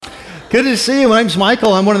Good to see you. My name's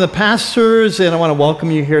Michael. I'm one of the pastors, and I want to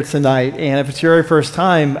welcome you here tonight. And if it's your very first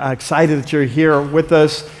time, I'm excited that you're here with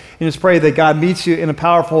us. And just pray that God meets you in a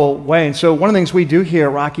powerful way. And so one of the things we do here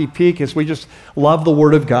at Rocky Peak is we just love the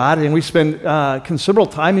Word of God, and we spend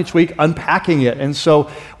considerable time each week unpacking it. And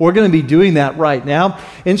so we're going to be doing that right now.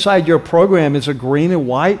 Inside your program is a green and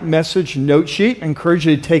white message note sheet. I encourage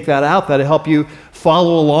you to take that out. That'll help you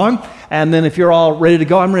follow along. And then if you're all ready to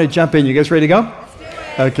go, I'm going to jump in. You guys ready to go?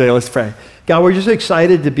 Okay, let's pray. God, we're just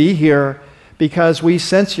excited to be here because we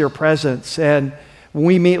sense your presence. And when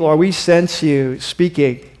we meet, Lord, we sense you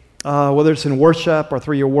speaking, whether it's in worship or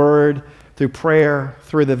through your word, through prayer,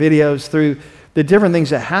 through the videos, through the different things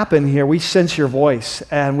that happen here. We sense your voice,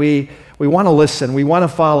 and we want to listen. We want to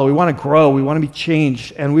follow. We want to grow. We want to be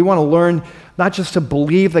changed. And we want to learn not just to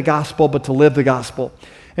believe the gospel, but to live the gospel.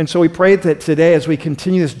 And so we pray that today, as we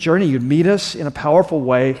continue this journey, you'd meet us in a powerful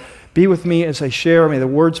way. Be with me as I share. May the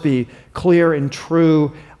words be clear and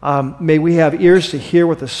true. May we have ears to hear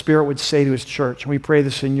what the Spirit would say to his church. And we pray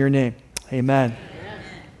this in your name. Amen.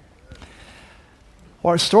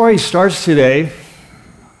 Well, our story starts today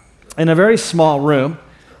in a very small room.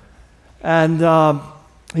 And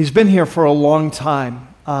he's been here for a long time,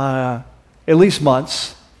 at least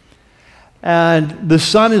months. And the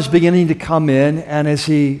sun is beginning to come in, and as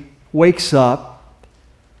he wakes up,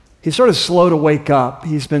 he's sort of slow to wake up.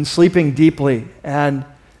 He's been sleeping deeply, and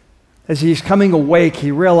as he's coming awake, he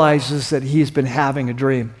realizes that he's been having a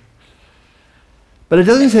dream. But it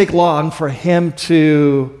doesn't take long for him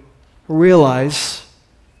to realize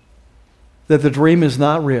that the dream is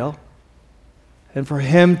not real, and for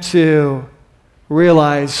him to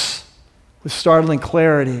realize with startling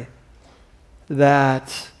clarity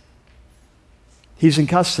that he's in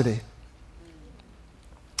custody.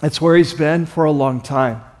 It's where he's been for a long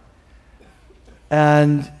time.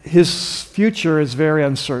 And his future is very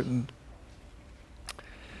uncertain.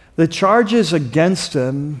 The charges against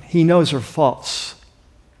him, he knows, are false.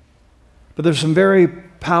 But there's some very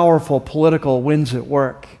powerful political winds at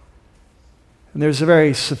work. And there's a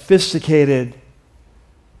very sophisticated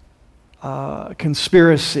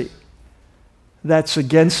conspiracy that's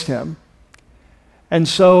against him. And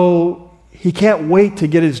so he can't wait to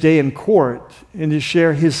get his day in court and to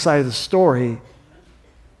share his side of the story.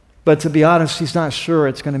 But to be honest, he's not sure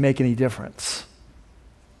it's going to make any difference.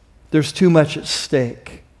 There's too much at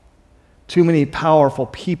stake. Too many powerful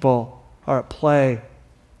people are at play.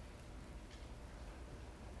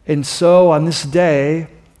 And so on this day,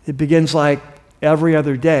 it begins like every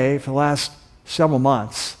other day for the last several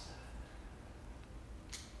months,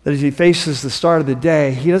 that as he faces the start of the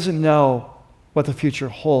day, he doesn't know what the future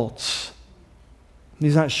holds.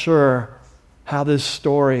 He's not sure how this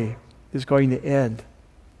story is going to end.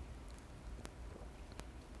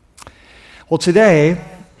 Well, today,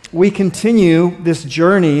 we continue this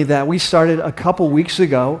journey that we started a couple weeks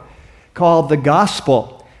ago called The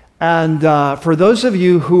Gospel. And for those of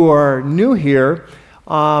you who are new here,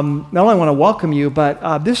 not only want to welcome you,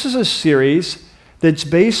 but this is a series that's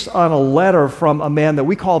based on a letter from a man that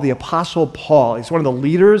we call the Apostle Paul. He's one of the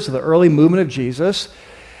leaders of the early movement of Jesus.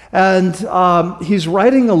 And he's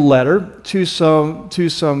writing a letter to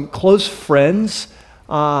some close friends,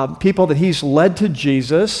 people that he's led to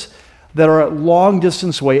Jesus, that are at long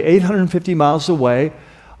distance away, 850 miles away,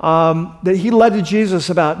 that he led to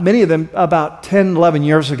Jesus many of them about 10, 11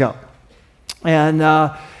 years ago.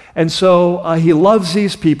 And so he loves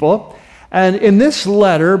these people. And in this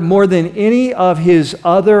letter, more than any of his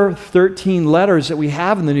other 13 letters that we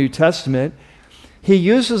have in the New Testament, he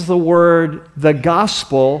uses the word the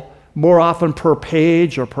gospel more often per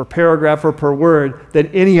page or per paragraph or per word than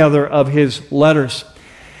any other of his letters.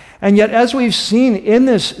 And yet, as we've seen in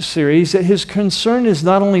this series, that his concern is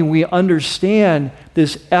not only we understand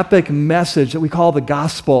this epic message that we call the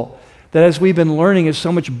gospel, that as we've been learning is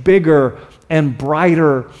so much bigger and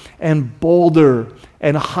brighter and bolder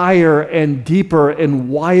and higher and deeper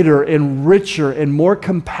and wider and richer and more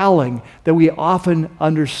compelling than we often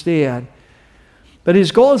understand. But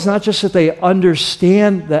his goal is not just that they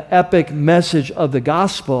understand the epic message of the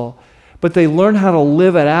gospel, but they learn how to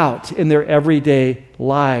live it out in their everyday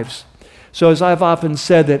lives. So as I've often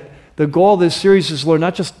said, that the goal of this series is to learn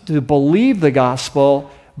not just to believe the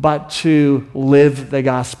gospel, but to live the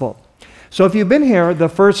gospel. So if you've been here the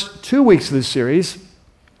first 2 weeks of this series,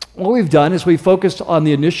 what we've done is we focused on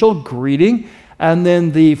the initial greeting and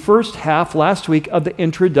then the first half last week of the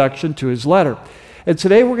introduction to his letter. And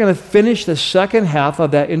today we're going to finish the second half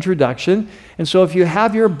of that introduction. And so if you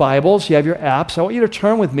have your Bibles, you have your apps, I want you to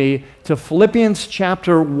turn with me to Philippians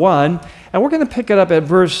chapter 1. And we're going to pick it up at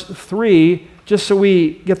verse 3 just so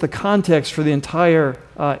we get the context for the entire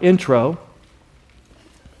intro.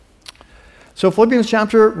 So Philippians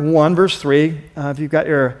chapter 1, verse 3, if you've got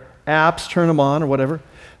your apps, turn them on or whatever.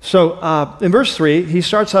 So in verse 3, he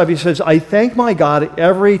starts off, he says, I thank my God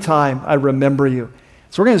every time I remember you.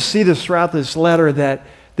 So we're going to see this throughout this letter that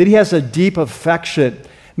he has a deep affection.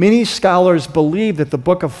 Many scholars believe that the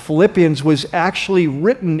book of Philippians was actually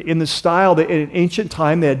written in the style that in ancient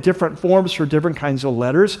time they had different forms for different kinds of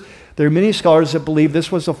letters. There are many scholars that believe this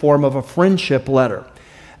was a form of a friendship letter.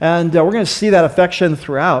 And we're going to see that affection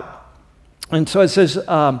throughout. And so it says,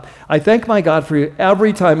 I thank my God for you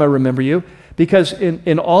every time I remember you, because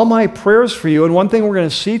in all my prayers for you, and one thing we're going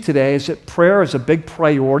to see today is that prayer is a big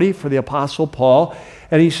priority for the Apostle Paul.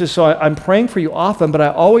 And he says, so I'm praying for you often, but I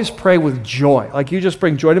always pray with joy. Like you just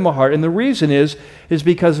bring joy to my heart. And the reason is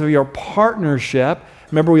because of your partnership.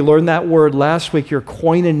 Remember, we learned that word last week, your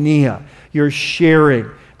koinonia, your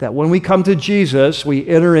sharing. That when we come to Jesus, we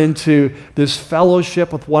enter into this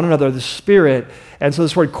fellowship with one another, the Spirit. And so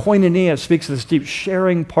this word koinonia speaks of this deep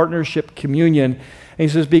sharing, partnership, communion. And he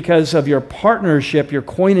says, because of your partnership, your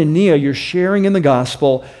koinonia, your sharing in the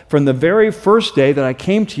gospel from the very first day that I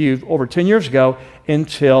came to you over 10 years ago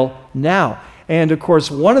until now. And of course,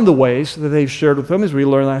 one of the ways that they've shared with him, as we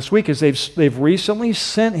learned last week, is they've recently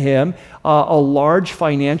sent him a large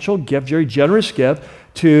financial gift, very generous gift,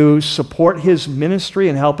 to support his ministry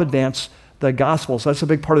and help advance the gospel. So that's a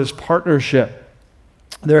big part of this partnership.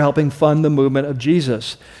 They're helping fund the movement of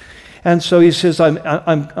Jesus. And so he says,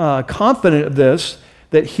 I'm confident of this,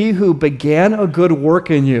 that he who began a good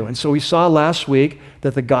work in you. And so we saw last week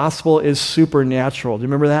that the gospel is supernatural. Do you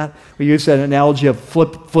remember that? We used that analogy of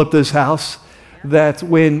flip this house. That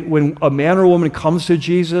when a man or a woman comes to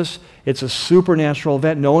Jesus, it's a supernatural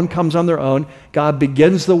event. No one comes on their own. God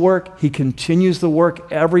begins the work. He continues the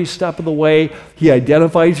work every step of the way. He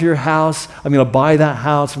identifies your house. I'm going to buy that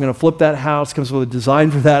house. I'm going to flip that house. Comes with a design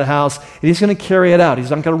for that house. And he's going to carry it out. He's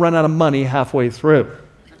not going to run out of money halfway through.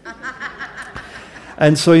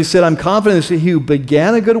 And so he said, I'm confident that he who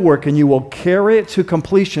began a good work and you will carry it to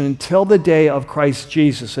completion until the day of Christ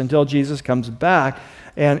Jesus, until Jesus comes back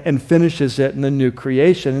and finishes it in the new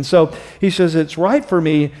creation. And so he says, it's right for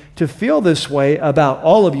me to feel this way about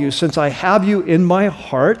all of you since I have you in my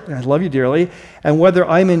heart, and I love you dearly, and whether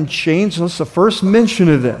I'm in chains, and that's the first mention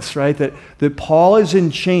of this, right, that Paul is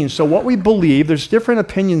in chains. So what we believe, there's different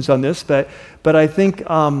opinions on this, but I think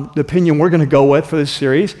the opinion we're going to go with for this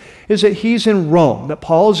series is that he's in Rome, that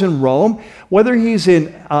Paul is in Rome, whether he's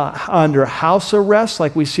under house arrest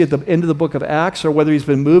like we see at the end of the book of Acts, or whether he's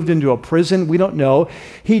been moved into a prison, we don't know.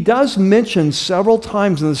 He does mention several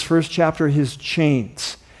times in this first chapter his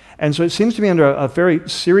chains. And so it seems to be under a very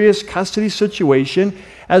serious custody situation.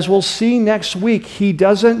 As we'll see next week, he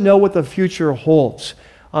doesn't know what the future holds.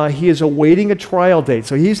 He is awaiting a trial date.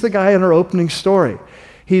 So he's the guy in our opening story.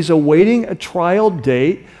 He's awaiting a trial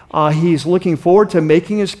date. He's looking forward to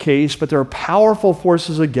making his case, but there are powerful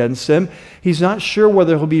forces against him. He's not sure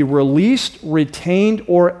whether he'll be released, retained,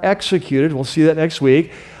 or executed. We'll see that next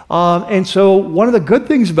week. And so one of the good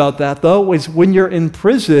things about that, though, is when you're in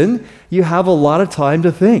prison, you have a lot of time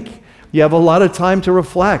to think. You have a lot of time to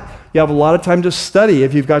reflect. You have a lot of time to study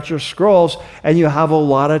if you've got your scrolls, and you have a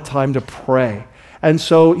lot of time to pray. And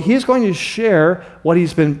so he's going to share what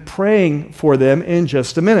he's been praying for them in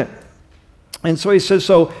just a minute. And so he says,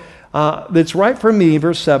 it's right for me,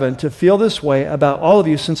 verse 7, to feel this way about all of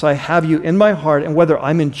you since I have you in my heart, and whether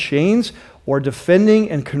I'm in chains or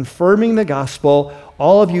defending and confirming the gospel,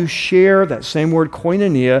 all of you share that same word,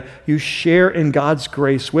 koinonia. You share in God's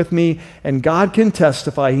grace with me, and God can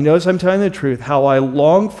testify. He knows I'm telling the truth, how I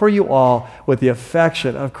long for you all with the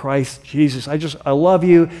affection of Christ Jesus. I love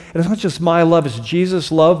you. And it's not just my love, it's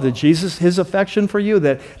Jesus' love, his affection for you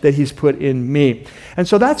that he's put in me. And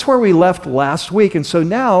so that's where we left last week. And so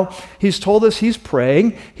now he's told us he's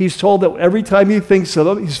praying. He's told that every time he thinks of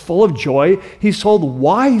them, he's full of joy. He's told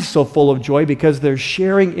why he's so full of joy, because they're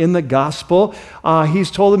sharing in the gospel. He's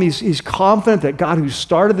told them he's confident that God who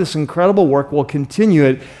started this incredible work will continue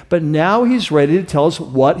it, but now he's ready to tell us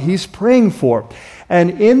what he's praying for.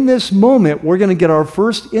 And in this moment, we're going to get our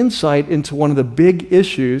first insight into one of the big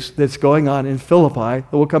issues that's going on in Philippi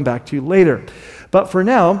that we'll come back to later. But for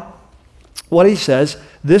now, what he says,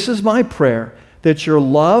 this is my prayer, that your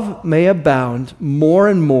love may abound more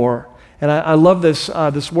and more. And I love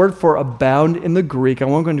this word for abound in the Greek. I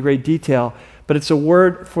won't go into great detail, but it's a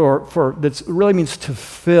word for that really means to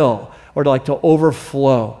fill or to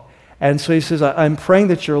overflow. And so he says, I'm praying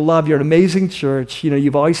that your love, you're an amazing church.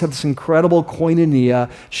 You've always had this incredible koinonia,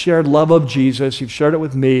 shared love of Jesus. You've shared it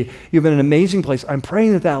with me. You've been an amazing place. I'm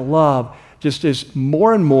praying that love just is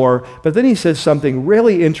more and more. But then he says something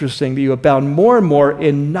really interesting, that you abound more and more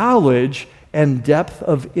in knowledge and depth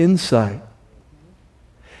of insight.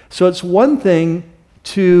 So it's one thing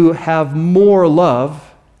to have more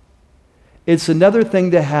love. It's another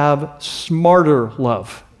thing to have smarter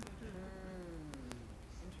love.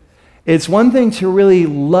 It's one thing to really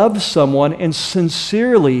love someone and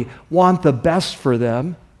sincerely want the best for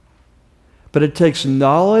them, but it takes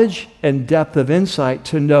knowledge and depth of insight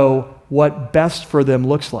to know what best for them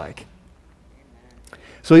looks like.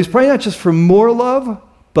 So he's praying not just for more love,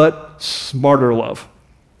 but smarter love.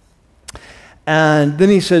 And then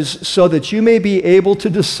he says, so that you may be able to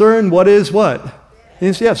discern what is what.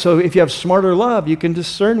 And so, yeah, so if you have smarter love, you can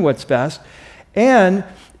discern what's best. And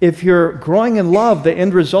if you're growing in love, the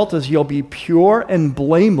end result is you'll be pure and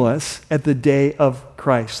blameless at the day of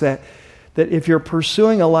Christ. That if you're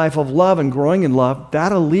pursuing a life of love and growing in love,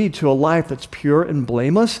 that'll lead to a life that's pure and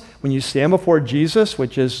blameless when you stand before Jesus,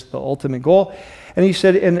 which is the ultimate goal. And he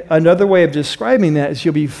said, and another way of describing that is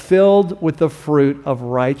you'll be filled with the fruit of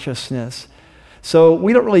righteousness. So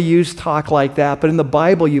we don't really use talk like that, but in the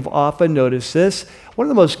Bible you've often noticed this. One of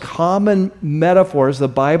the most common metaphors the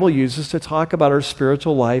Bible uses to talk about our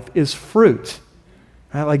spiritual life is fruit.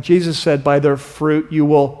 Right? Like Jesus said, by their fruit you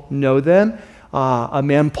will know them. A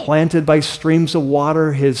man planted by streams of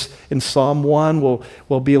water, in Psalm 1,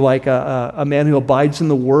 will be like a man who abides in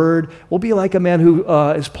the Word, will be like a man who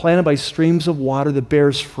is planted by streams of water that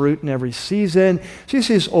bears fruit in every season. So you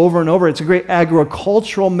see this over and over. It's a great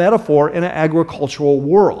agricultural metaphor in an agricultural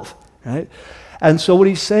world. Right? And so what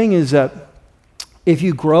he's saying is that if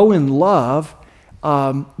you grow in love,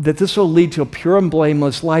 that this will lead to a pure and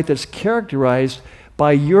blameless life that's characterized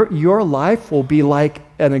by your life will be like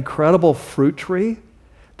an incredible fruit tree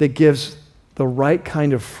that gives the right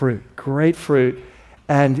kind of fruit, great fruit,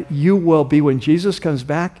 and you will be, when Jesus comes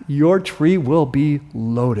back, your tree will be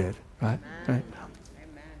loaded, right? Right?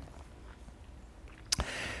 Amen.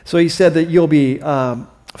 So he said that you'll be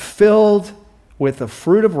filled with the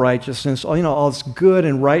fruit of righteousness, all that's good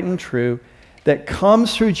and right and true that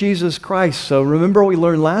comes through Jesus Christ. So remember what we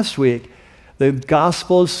learned last week, the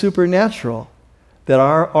gospel is supernatural. That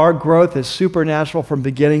our growth is supernatural from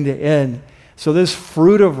beginning to end. So this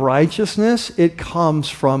fruit of righteousness, it comes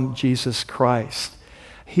from Jesus Christ.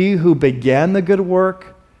 He who began the good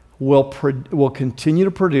work will continue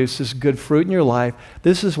to produce this good fruit in your life.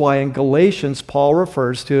 This is why in Galatians, Paul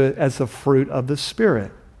refers to it as the fruit of the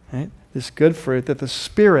Spirit. Right? This good fruit that the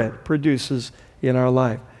Spirit produces in our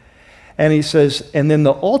life. And he says, and then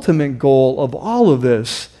the ultimate goal of all of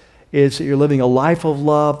this is that you're living a life of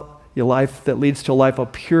love, your life that leads to a life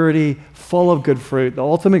of purity, full of good fruit. The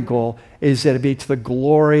ultimate goal is that it be to the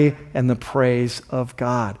glory and the praise of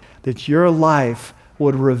God. That your life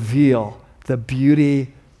would reveal the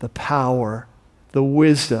beauty, the power, the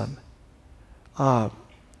wisdom, the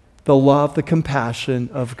love, the compassion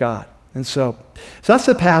of God. And so that's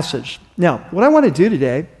the passage. Now, what I want to do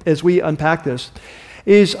today as we unpack this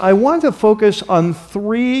is I want to focus on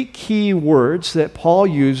three key words that Paul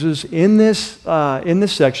uses in this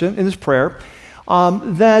section, in this prayer,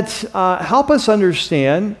 that help us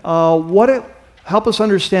understand help us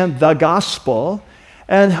understand the gospel,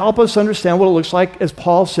 and help us understand what it looks like, as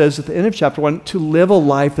Paul says at the end of chapter 1, to live a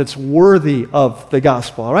life that's worthy of the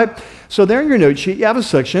gospel. All right. So there in your note sheet, you have a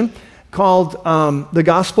section called the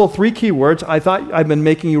gospel, three key words. I thought I've been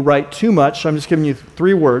making you write too much, so I'm just giving you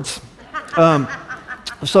three words.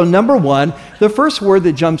 So number one, the first word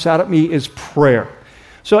that jumps out at me is prayer.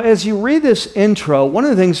 So as you read this intro, one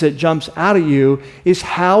of the things that jumps out at you is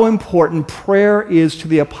how important prayer is to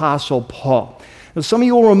the Apostle Paul. Now, some of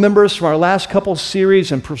you will remember us from our last couple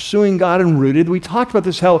series in Pursuing God and Rooted. We talked about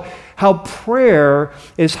this, how prayer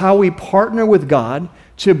is how we partner with God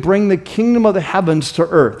to bring the kingdom of the heavens to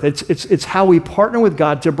earth. It's how we partner with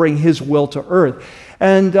God to bring His will to earth.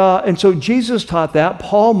 And so Jesus taught that.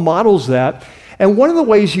 Paul models that. And one of the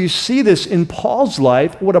ways you see this in Paul's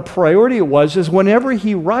life, what a priority it was, is whenever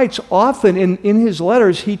he writes, often in his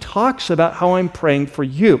letters, he talks about how I'm praying for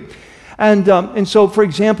you. And so, for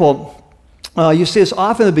example, you see this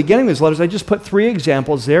often at the beginning of his letters. I just put three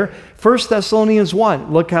examples there. 1 Thessalonians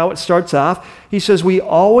 1, look how it starts off. He says, we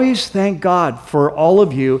always thank God for all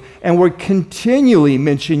of you, and we continually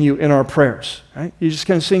mention you in our prayers. right? You just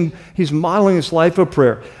kind of seeing he's modeling his life of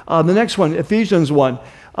prayer. The next one, Ephesians 1.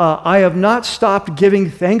 I have not stopped giving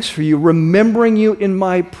thanks for you, remembering you in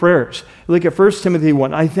my prayers. Look at 1 Timothy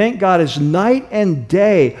 1. I thank God as night and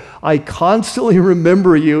day I constantly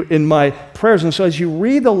remember you in my prayers. And so as you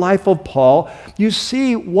read the life of Paul, you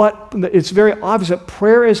see it's very obvious that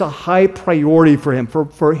prayer is a high priority for him.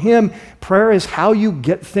 For him, prayer is how you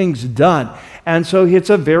get things done. And so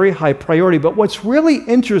it's a very high priority. But what's really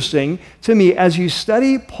interesting to me as you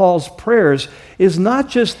study Paul's prayers is not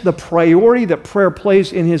just the priority that prayer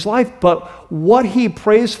plays in his life, but what he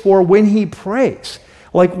prays for when he prays.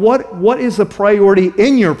 Like what is the priority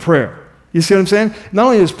in your prayer? You see what I'm saying? Not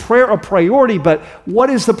only is prayer a priority, but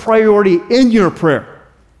what is the priority in your prayer?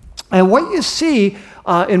 And what you see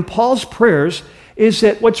in Paul's prayers is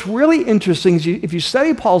that what's really interesting is if you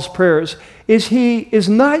study Paul's prayers, is he is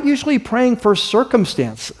not usually praying for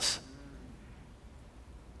circumstances.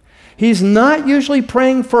 He's not usually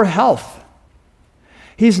praying for health.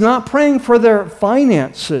 He's not praying for their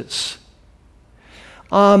finances.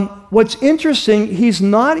 What's interesting, he's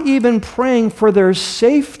not even praying for their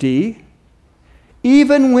safety,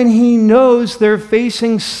 even when he knows they're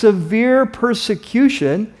facing severe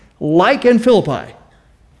persecution, like in Philippi.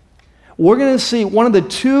 We're going to see one of the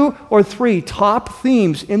 2 or 3 top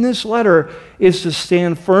themes in this letter is to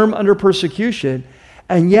stand firm under persecution.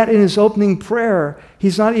 And yet in his opening prayer,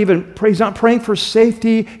 he's not praying for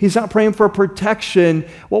safety. He's not praying for protection.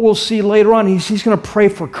 What we'll see later on, he's going to pray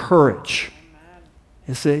for courage.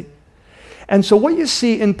 You see? And so what you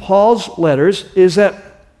see in Paul's letters is that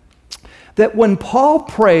when Paul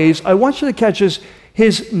prays, I want you to catch this,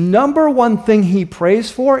 his number one thing he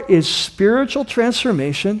prays for is spiritual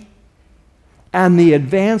transformation and the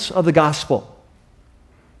advance of the gospel.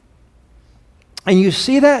 And you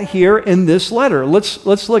see that here in this letter. Let's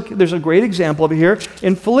look, there's a great example of it here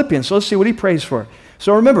in Philippians. So let's see what he prays for.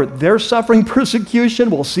 So remember, they're suffering persecution.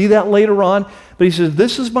 We'll see that later on. But he says,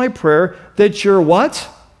 this is my prayer, that you're what?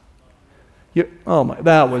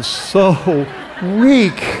 That was so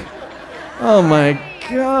weak. Oh my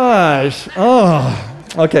gosh. Oh,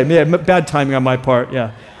 okay, bad timing on my part,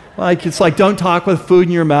 yeah. It's like don't talk with food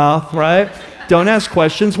in your mouth, right? Don't ask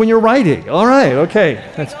questions when you're writing. All right, okay.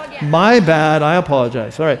 That's my bad. I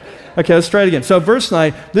apologize. All right. Okay, let's try it again. So verse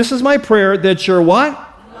 9, this is my prayer that your what?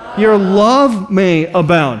 Your love may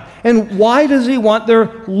abound. And why does he want their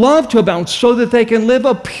love to abound? So that they can live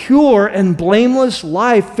a pure and blameless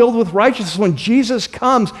life filled with righteousness. When Jesus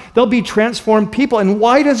comes, they'll be transformed people. And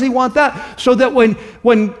why does he want that? So that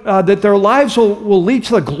that their lives will lead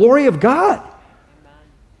to the glory of God.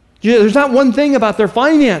 There's not one thing about their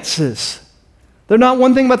finances. There's not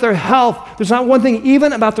one thing about their health. There's not one thing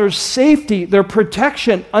even about their safety, their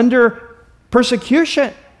protection under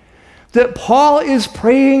persecution. That Paul is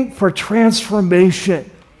praying for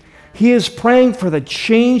transformation. He is praying for the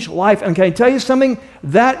changed life. And can I tell you something?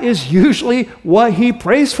 That is usually what he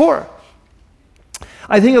prays for.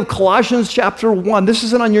 I think of Colossians chapter 1. This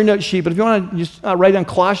isn't on your note sheet, but if you want to just write down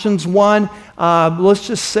Colossians 1, let's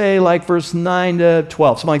just say like verse 9 to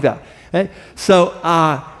 12, something like that. Okay? So,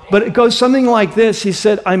 but it goes something like this. He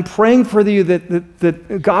said, I'm praying for you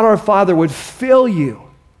that God our Father would fill you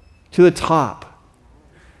to the top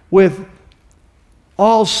with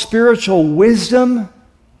all spiritual wisdom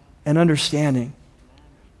and understanding.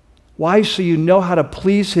 Why? So you know how to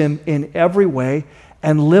please him in every way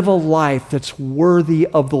and live a life that's worthy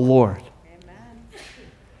of the Lord. Amen.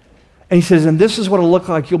 And he says, and this is what it'll look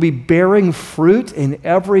like. You'll be bearing fruit in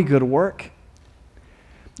every good work.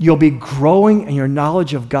 You'll be growing in your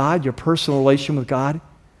knowledge of God, your personal relation with God.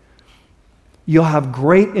 You'll have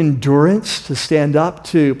great endurance to stand up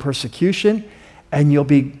to persecution, and you'll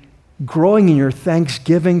be growing in your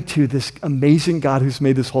thanksgiving to this amazing God who's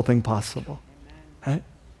made this whole thing possible. Right?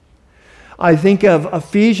 I think of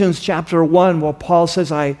Ephesians chapter 1 where Paul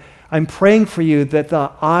says, I'm praying for you that the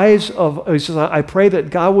eyes of, he says, I pray that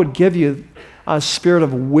God would give you a spirit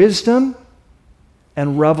of wisdom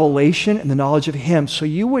and revelation and the knowledge of him so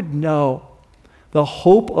you would know the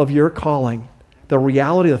hope of your calling, the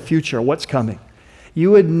reality of the future, what's coming. You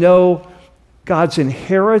would know God's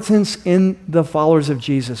inheritance in the followers of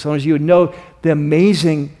Jesus. So as you would know the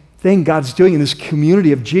amazing thing God's doing in this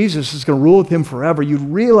community of Jesus is going to rule with him forever, you'd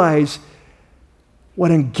realize what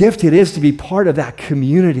a gift it is to be part of that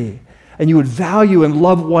community. And you would value and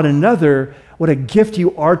love one another, what a gift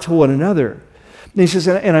you are to one another. And he says,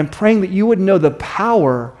 and I'm praying that you would know the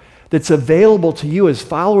power that's available to you as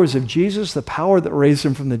followers of Jesus, the power that raised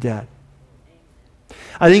him from the dead.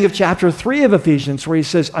 I think of chapter 3 of Ephesians where he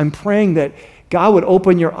says, I'm praying that God would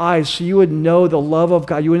open your eyes so you would know the love of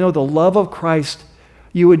God. You would know the love of Christ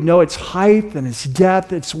You would know its height and its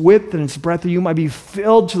depth, its width and its breadth, that you might be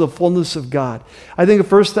filled to the fullness of God. I think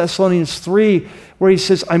of 1 Thessalonians 3, where he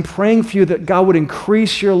says, I'm praying for you that God would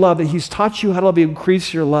increase your love, that he's taught you how to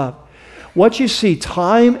increase your love. What you see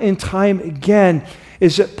time and time again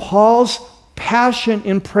is that Paul's passion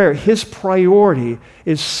in prayer, his priority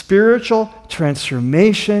is spiritual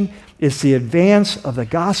transformation, it's the advance of the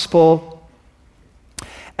gospel,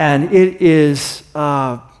 and it is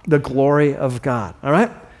the glory of God, all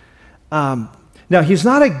right? Now, he's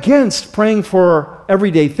not against praying for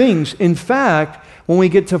everyday things. In fact, when we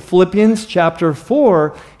get to Philippians chapter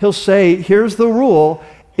 4, he'll say, here's the rule.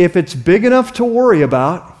 If it's big enough to worry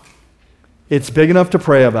about, it's big enough to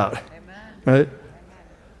pray about. Amen. Right?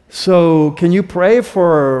 So can you pray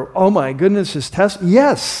for, oh my goodness, this test?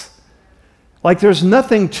 Yes. Like there's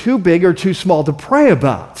nothing too big or too small to pray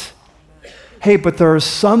about. Hey, but there are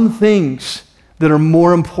some things that are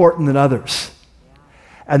more important than others.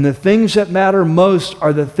 And the things that matter most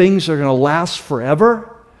are the things that are going to last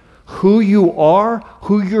forever. Who you are,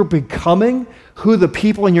 who you're becoming, who the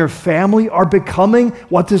people in your family are becoming,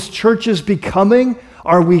 what this church is becoming.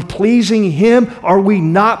 Are we pleasing him? Are we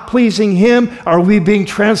not pleasing him? Are we being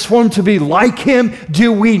transformed to be like him?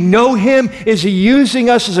 Do we know him? Is he using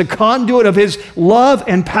us as a conduit of his love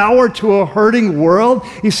and power to a hurting world?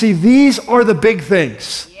 You see, these are the big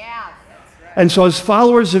things. And so as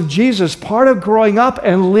followers of Jesus, part of growing up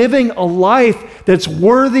and living a life that's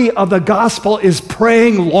worthy of the gospel is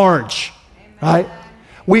praying large, right?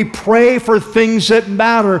 We pray for things that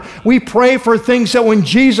matter. We pray for things that when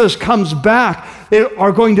Jesus comes back,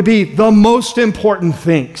 are going to be the most important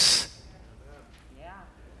things. Yeah.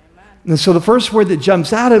 And so the first word that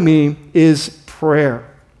jumps out at me is prayer.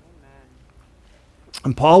 Amen.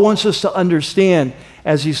 And Paul wants us to understand,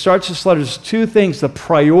 as he starts his letters, two things: the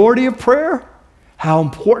priority of prayer, how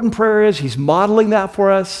important prayer is. He's modeling that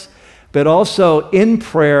for us. But also in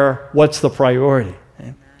prayer, what's the priority?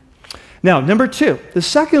 Okay? Now, number two, the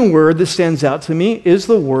second word that stands out to me is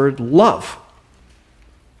the word love.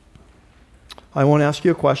 I won't ask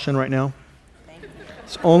you a question right now.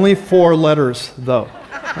 It's only 4 letters, though.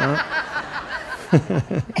 All right.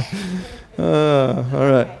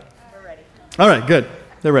 We're ready. All right, good.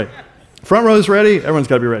 They're ready. Front row's ready. Everyone's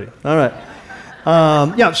got to be ready. All right.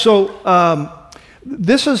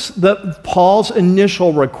 This is Paul's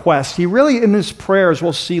initial request. He really, in his prayers,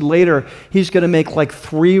 we'll see later, he's going to make like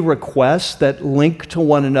 3 requests that link to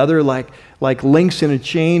one another, like links in a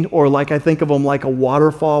chain, or like I think of them like a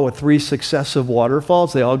waterfall with 3 successive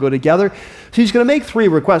waterfalls. They all go together. So he's going to make 3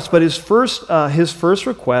 requests, but his first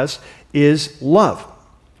request is love.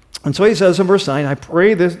 And so he says in verse 9, I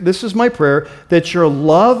pray, this is my prayer, that your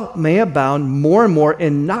love may abound more and more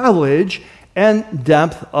in knowledge and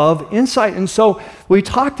depth of insight. And so we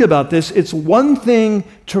talked about this. It's one thing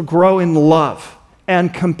to grow in love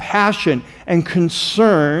and compassion and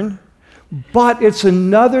concern, but it's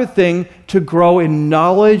another thing to grow in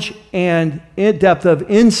knowledge and in depth of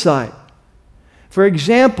insight. For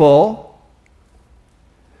example,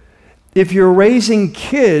 if you're raising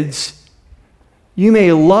kids, you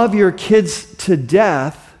may love your kids to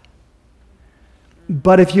death,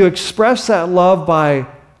 but if you express that love by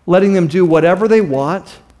letting them do whatever they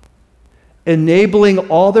want, enabling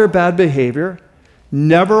all their bad behavior,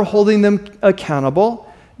 never holding them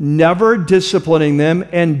accountable, never disciplining them,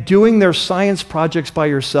 and doing their science projects by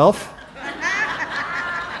yourself.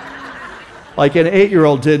 Like an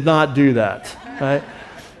 8-year-old did not do that, right?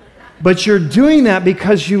 But you're doing that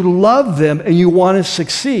because you love them and you want to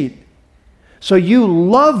succeed. So you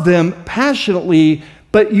love them passionately,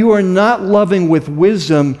 but you are not loving with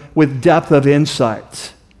wisdom, with depth of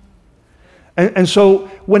insight. And so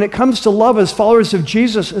when it comes to love as followers of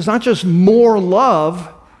Jesus, it's not just more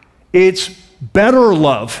love, it's better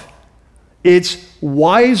love. It's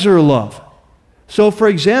wiser love. So for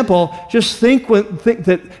example, just think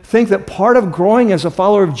that part of growing as a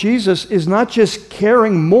follower of Jesus is not just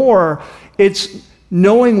caring more, it's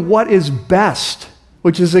knowing what is best,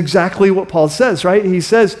 which is exactly what Paul says, right? He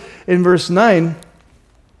says in verse 9,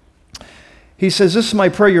 he says, this is my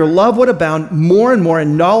prayer, your love would abound more and more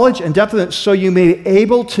in knowledge and depth of it, so you may be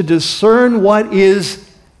able to discern what is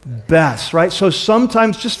best, right? So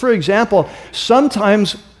sometimes, just for example,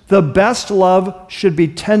 sometimes the best love should be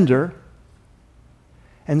tender,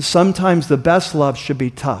 and sometimes the best love should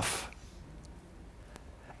be tough.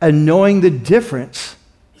 And knowing the difference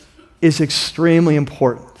is extremely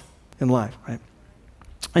important in life, right?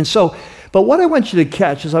 And so, but what I want you to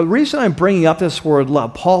catch is the reason I'm bringing up this word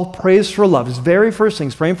love. Paul prays for love. His very first thing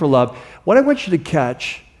is praying for love. What I want you to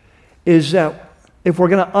catch is that if we're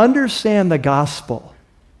going to understand the gospel,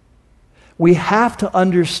 we have to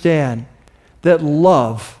understand that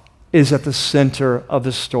love is at the center of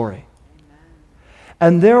the story.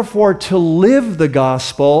 And therefore, to live the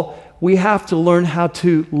gospel, we have to learn how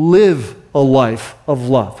to live a life of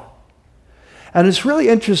love. And it's really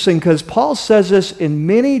interesting because Paul says this in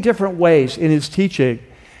many different ways in his teaching.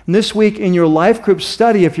 And this week in your life group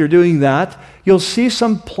study, if you're doing that, you'll see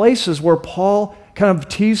some places where Paul kind of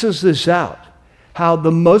teases this out. How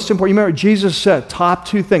the most important, you remember Jesus said, top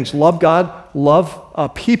two things, love God,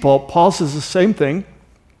 love people. Paul says the same thing.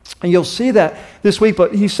 And you'll see that this week,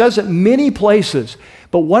 but he says it many places.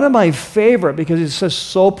 But one of my favorite, because it's just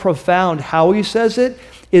so profound how he says it,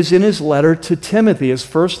 is in his letter to Timothy, his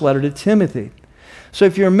first letter to Timothy. So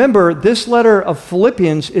if you remember, this letter of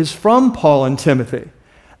Philippians is from Paul and Timothy.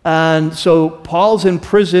 And so Paul's in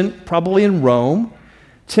prison, probably in Rome.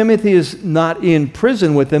 Timothy is not in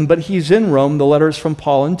prison with him, but he's in Rome. The letter is from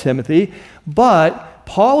Paul and Timothy. But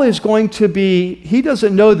Paul is going to be, he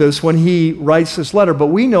doesn't know this when he writes this letter, but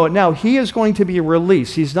we know it now. He is going to be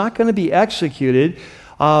released. He's not going to be executed.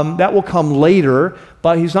 That will come later,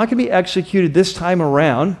 but he's not going to be executed this time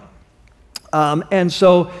around. And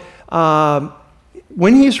so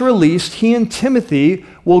when he's released, he and Timothy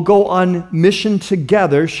will go on mission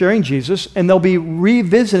together, sharing Jesus, and they'll be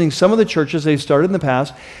revisiting some of the churches they started in the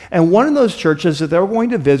past. And one of those churches that they're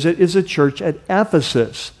going to visit is a church at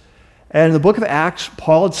Ephesus. And in the book of Acts,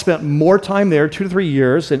 Paul had spent more time there, 2 to 3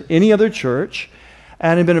 years, than any other church,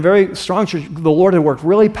 and had been a very strong church. The Lord had worked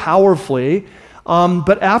really powerfully.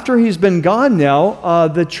 But after he's been gone now,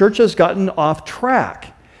 the church has gotten off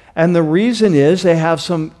track. And the reason is they have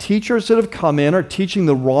some teachers that have come in are teaching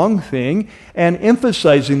the wrong thing and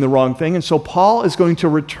emphasizing the wrong thing. And so Paul is going to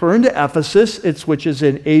return to Ephesus, which is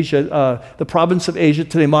in Asia, the province of Asia,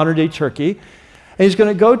 today modern-day Turkey. And he's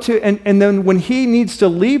going to go to, and then when he needs to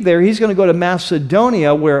leave there, he's going to go to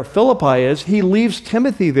Macedonia, where Philippi is. He leaves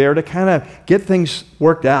Timothy there to kind of get things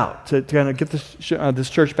worked out, to kind of get this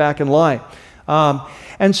church back in line.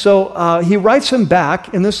 And so he writes him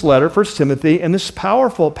back in this letter, 1 Timothy, in this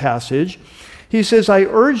powerful passage. He says, I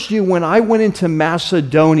urged you when I went into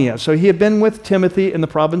Macedonia. So he had been with Timothy in the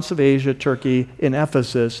province of Asia, Turkey, in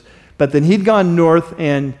Ephesus, but then he'd gone north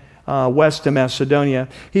and west to Macedonia.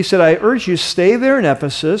 He said, I urge you, stay there in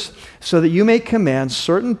Ephesus so that you may command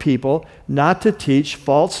certain people not to teach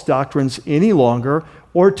false doctrines any longer,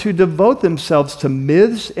 or to devote themselves to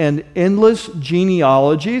myths and endless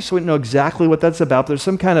genealogies. So we don't know exactly what that's about. There's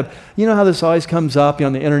some kind of, you know how this always comes up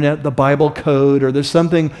on the internet, the Bible code, or there's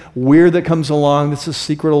something weird that comes along that's the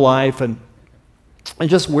secret of life, and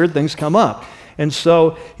just weird things come up. And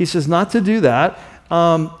so he says not to do that.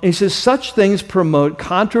 He says such things promote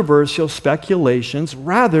controversial speculations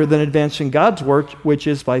rather than advancing God's work, which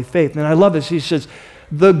is by faith. And I love this. He says,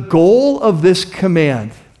 the goal of this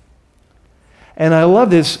command, and I love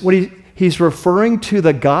this, what he's referring to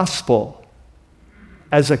the gospel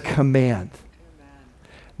as a command.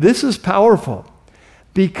 This is powerful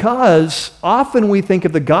because often we think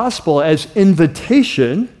of the gospel as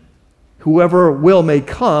invitation, whoever will may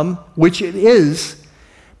come, which it is,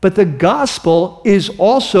 but the gospel is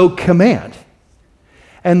also command.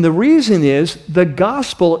 And the reason is the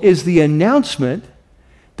gospel is the announcement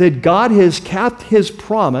that God has kept his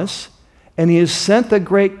promise and he has sent the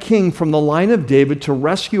great king from the line of David to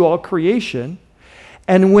rescue all creation.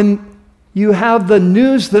 And when you have the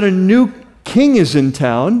news that a new king is in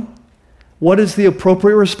town, what is the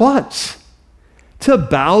appropriate response? To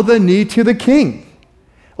bow the knee to the king.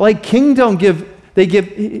 Like king don't give,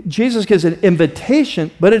 Jesus gives an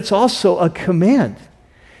invitation, but it's also a command.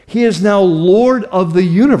 He is now Lord of the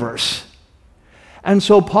universe. And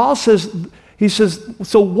so Paul says, he says,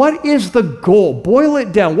 so what is the goal? Boil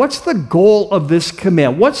it down. What's the goal of this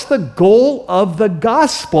command? What's the goal of the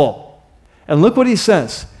gospel? And look what he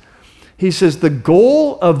says. He says, the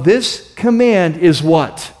goal of this command is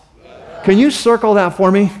what? Can you circle that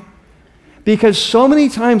for me? Because so many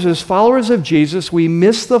times as followers of Jesus, we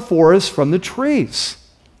miss the forest from the trees.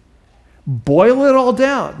 Boil it all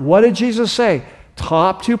down. What did Jesus say?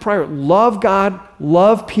 Top two priorities. Love God,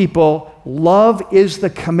 love people. Love is the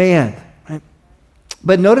command. Right?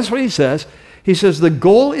 But notice what he says. He says the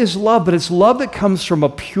goal is love, but it's love that comes from a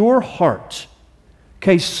pure heart.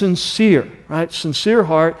 Okay, sincere, right? Sincere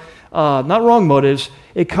heart, not wrong motives.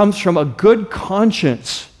 It comes from a good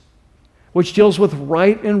conscience, which deals with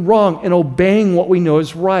right and wrong and obeying what we know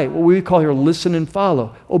is right, what we call here listen and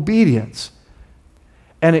follow, obedience.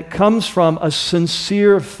 And it comes from a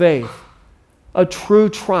sincere faith, a true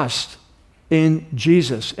trust in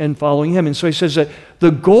Jesus and following him. And so he says that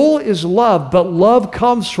the goal is love, but love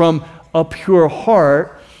comes from a pure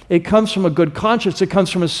heart. It comes from a good conscience. It comes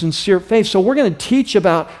from a sincere faith. So we're going to teach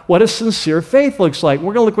about what a sincere faith looks like.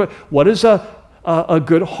 We're going to look at what does a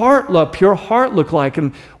good heart, a pure heart look like,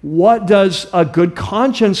 and what does a good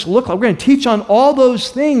conscience look like. We're going to teach on all those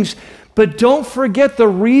things, but don't forget the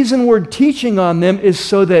reason we're teaching on them is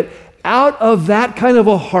so that out of that kind of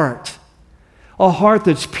a heart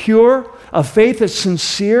that's pure, a faith that's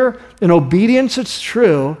sincere, an obedience that's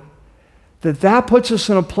true, that puts us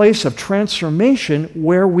in a place of transformation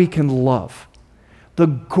where we can love. The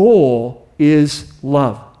goal is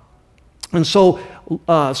love. And so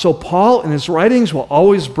Paul in his writings will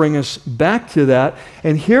always bring us back to that.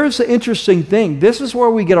 And here's the interesting thing. This is where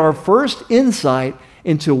we get our first insight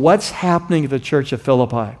into what's happening at the church of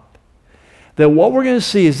Philippi. That what we're going to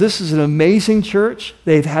see is this is an amazing church.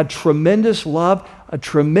 They've had tremendous love, a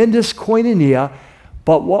tremendous koinonia.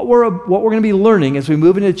 But what we're going to be learning as we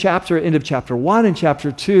move into chapter 1 and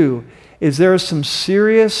chapter 2 is there is some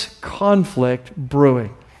serious conflict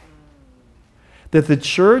brewing. That the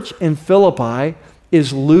church in Philippi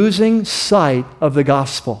is losing sight of the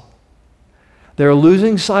gospel. They're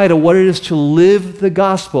losing sight of what it is to live the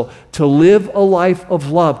gospel, to live a life of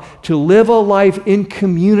love, to live a life in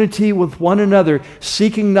community with one another,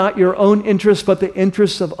 seeking not your own interests but the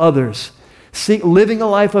interests of others. Living a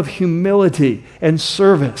life of humility and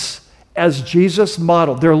service as Jesus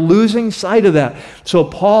modeled. They're losing sight of that. So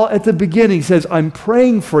Paul at the beginning says, I'm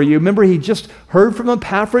praying for you. Remember, he just heard from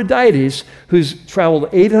Epaphroditus, who's traveled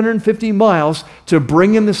 850 miles to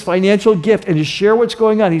bring him this financial gift and to share what's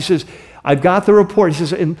going on. He says, I've got the report. He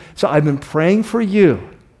says, and so I've been praying for you.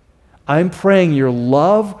 I'm praying your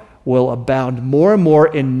love will abound more and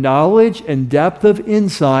more in knowledge and depth of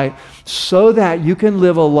insight so that you can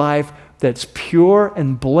live a life that's pure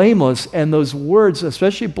and blameless. And those words,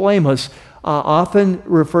 especially blameless, often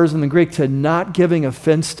refers in the Greek to not giving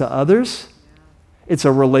offense to others. It's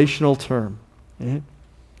a relational term. Okay?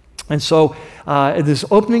 And so in this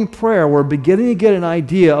opening prayer, we're beginning to get an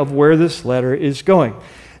idea of where this letter is going.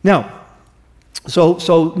 Now,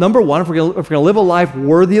 so number one, if we're going to live a life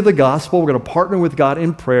worthy of the gospel, we're going to partner with God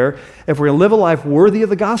in prayer. If we're going to live a life worthy of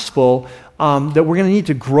the gospel, that we're going to need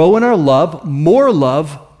to grow in our love, more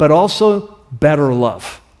love, but also better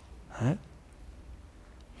love. Right?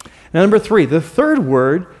 Now, number three, the third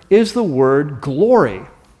word is the word glory.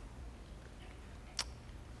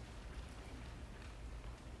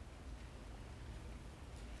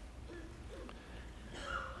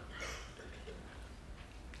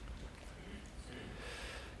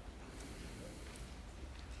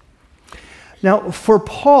 Now, for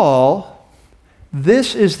Paul,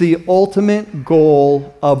 this is the ultimate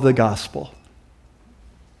goal of the gospel.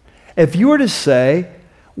 If you were to say,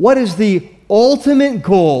 what is the ultimate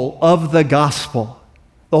goal of the gospel?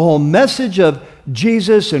 The whole message of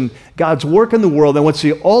Jesus and God's work in the world, and what's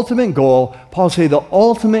the ultimate goal? Paul would say the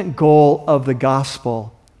ultimate goal of the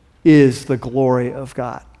gospel is the glory of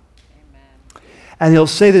God. Amen. And he'll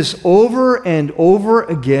say this over and over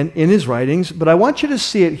again in his writings, but I want you to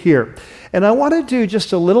see it here. And I want to do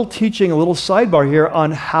just a little teaching, a little sidebar here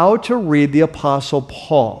on how to read the Apostle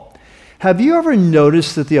Paul. Have you ever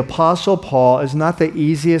noticed that the Apostle Paul is not the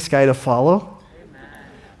easiest guy to follow?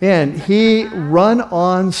 Man, he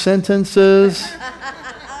run-on sentences,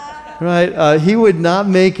 right? He would not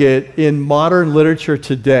make it in modern literature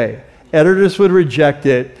today. Editors would reject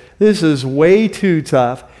it. This is way too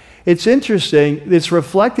tough. It's interesting. It's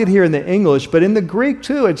reflected here in the English, but in the Greek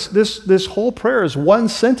too, it's this whole prayer is one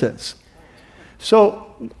sentence.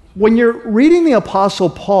 So when you're reading the Apostle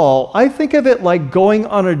Paul, I think of it like going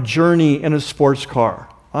on a journey in a sports car.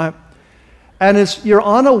 Right? And you're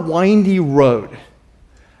on a windy road.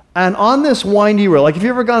 And on this windy road, like if you've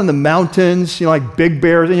ever gone in the mountains, like Big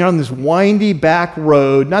Bear, and you're on this windy back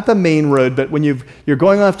road, not the main road, but when you're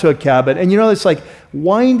going off to a cabin, and it's like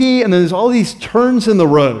windy, and then there's all these turns in the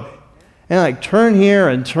road. And like turn here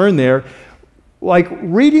and turn there. Like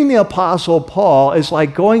reading the Apostle Paul is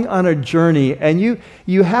like going on a journey, and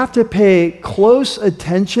you have to pay close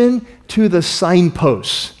attention to the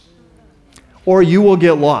signposts, or you will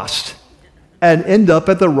get lost and end up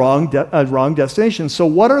at the wrong destination. So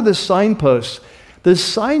what are the signposts? The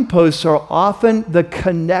signposts are often the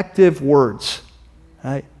connective words,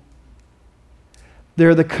 right?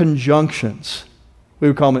 They're the conjunctions. We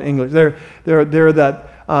would call them in English. They're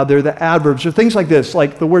the adverbs, or things like this,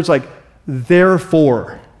 like the words like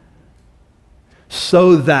therefore,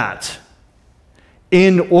 so that,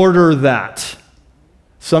 in order that,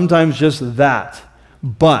 sometimes just that,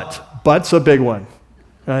 but's a big one,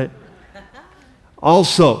 right?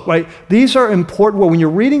 Also, right? These are important. Well, when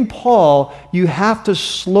you're reading Paul, you have to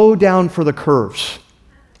slow down for the curves.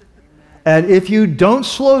 And if you don't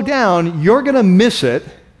slow down, you're going to miss it,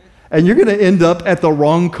 and you're going to end up at the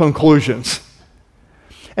wrong conclusions.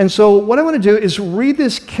 And so what I want to do is read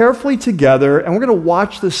this carefully together, and we're going to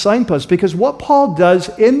watch the signpost, because what Paul does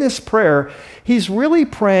in this prayer, he's really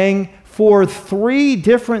praying for three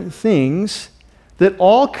different things that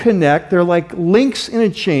all connect. They're like links in a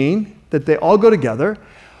chain that they all go together.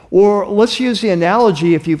 Or let's use the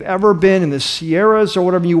analogy, if you've ever been in the Sierras or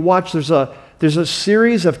whatever, you watch, there's a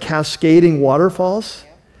series of cascading waterfalls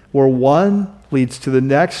where one leads to the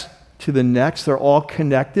next, they're all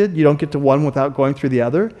connected. You don't get to one without going through the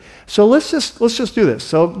other. So let's just do this.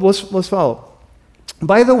 So let's follow.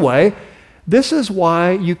 By the way, this is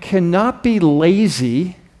why you cannot be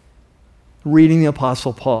lazy reading the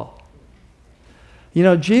Apostle Paul. You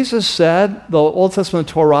know, Jesus said, the Old Testament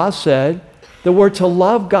Torah said, that we're to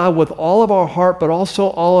love God with all of our heart, but also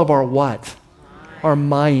all of our what? Our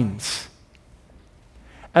minds.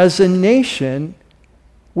 As a nation,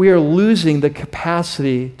 we are losing the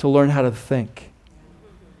capacity to learn how to think.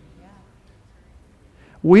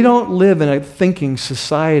 We don't live in a thinking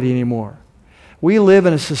society anymore. We live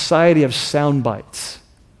in a society of sound bites,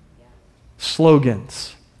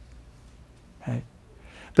 slogans. Okay?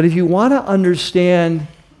 But if you want to understand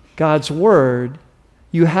God's word,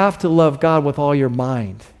 you have to love God with all your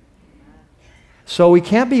mind. So we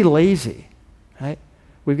can't be lazy. Right?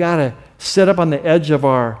 We've got to sit up on the edge of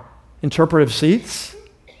our interpretive seats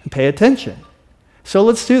and pay attention. So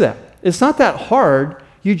let's do that. It's not that hard.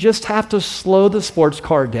 You just have to slow the sports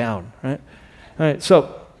car down. Right? All right.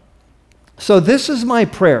 So this is my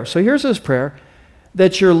prayer. So here's this prayer: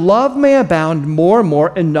 that your love may abound more and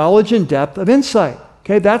more in knowledge and depth of insight.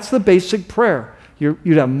 Okay, that's the basic prayer.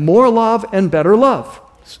 You'd have more love and better love.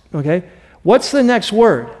 Okay, what's the next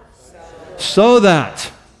word? So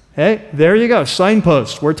that. Okay, there you go.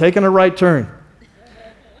 Signpost. We're taking a right turn.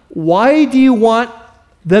 Why do you want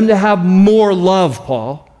them to have more love,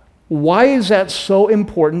 Paul? Why is that so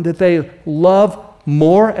important that they love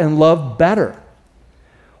more and love better?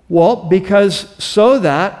 Well, because so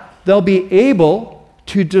that they'll be able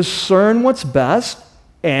to discern what's best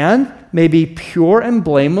and may be pure and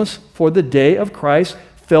blameless for the day of Christ,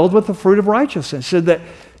 filled with the fruit of righteousness. So that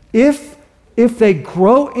if they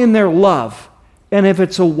grow in their love, and if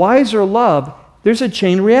it's a wiser love, there's a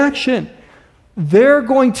chain reaction. They're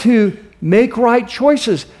going to make right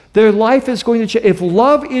choices. Their life is going to change. If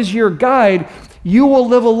love is your guide, you will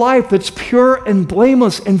live a life that's pure and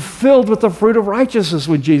blameless and filled with the fruit of righteousness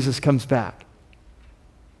when Jesus comes back.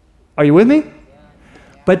 Are you with me?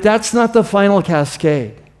 But that's not the final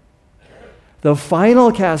cascade. The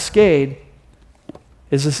final cascade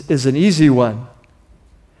is an easy one.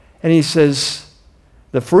 And he says,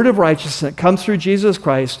 the fruit of righteousness that comes through Jesus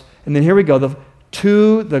Christ, and then here we go,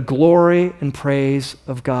 to the glory and praise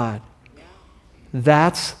of God.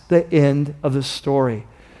 That's the end of the story.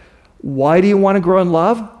 Why do you want to grow in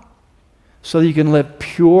love? So that you can live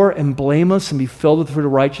pure and blameless and be filled with the fruit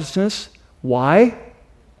of righteousness. Why?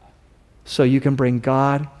 So you can bring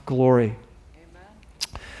God glory.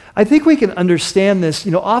 I think we can understand this.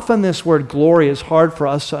 You know, often this word glory is hard for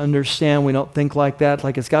us to understand. We don't think like that,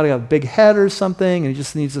 like it's got to have a big head or something, and he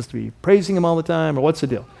just needs us to be praising him all the time, or what's the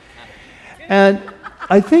deal? And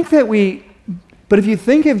I think that but if you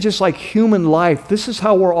think of just like human life, this is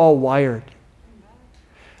how we're all wired.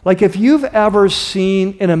 Like if you've ever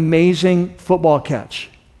seen an amazing football catch,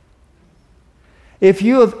 if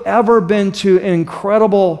you have ever been to an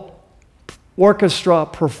incredible orchestra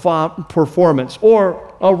performance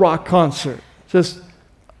or a rock concert, just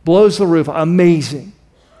blows the roof, amazing.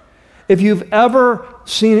 If you've ever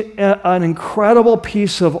seen an incredible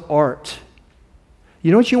piece of art,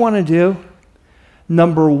 you know what you want to do?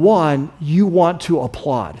 Number one, you want to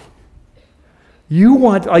applaud. You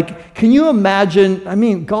want, like, can you imagine, I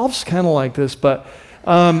mean, golf's kind of like this, but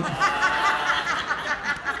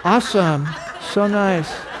awesome, so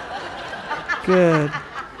nice, good.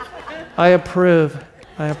 I approve.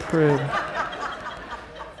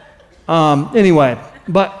 Anyway,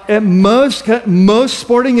 but at most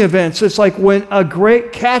sporting events, it's like when a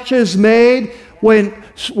great catch is made, when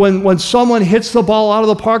someone hits the ball out of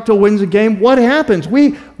the park to win the game, what happens?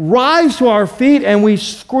 We rise to our feet and we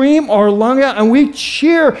scream our lung out and we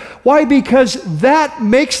cheer. Why? Because that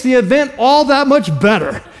makes the event all that much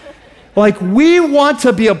better. Like we want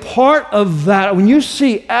to be a part of that. When you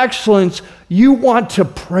see excellence, you want to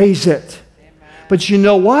praise it. Amen. But you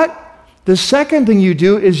know what? The second thing you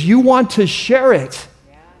do is you want to share it.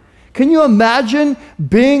 Yeah. Can you imagine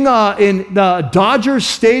being in the Dodgers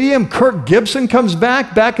Stadium? Kirk Gibson comes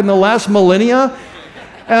back in the last millennia,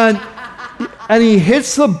 and he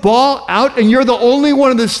hits the ball out, and you're the only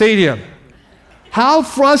one in the stadium. How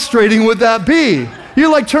frustrating would that be?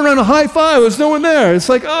 You like turn around and high five, there's no one there. It's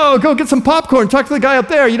like, oh, go get some popcorn, talk to the guy up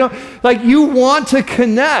there. You know, like you want to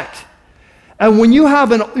connect. And when you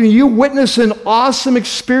witness an awesome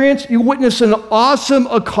experience, you witness an awesome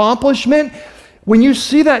accomplishment, when you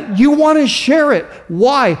see that, you want to share it.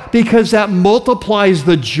 Why? Because that multiplies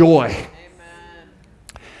the joy. Amen.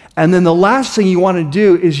 And then the last thing you want to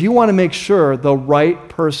do is you want to make sure the right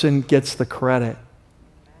person gets the credit.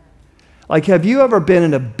 Like, have you ever been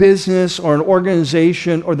in a business or an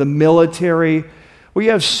organization or the military where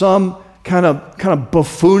you have some kind of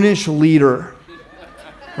buffoonish leader,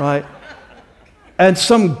 right? And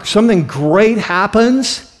something great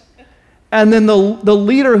happens, and then the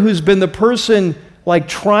leader who's been the person like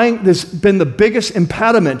been the biggest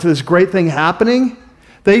impediment to this great thing happening,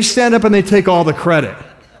 they stand up and they take all the credit.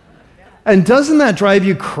 And doesn't that drive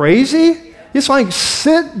you crazy? It's like,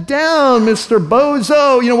 sit down, Mr.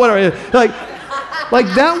 Bozo, you know, whatever. Like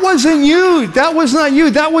that wasn't you. That was not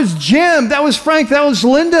you. That was Jim. That was Frank. That was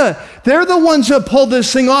Linda. They're the ones that pulled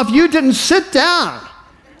this thing off. You didn't sit down.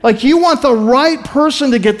 Like, you want the right person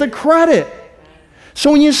to get the credit.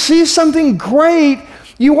 So when you see something great,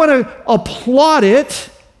 you want to applaud it,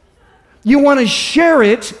 you want to share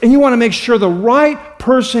it, and you want to make sure the right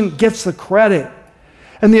person gets the credit.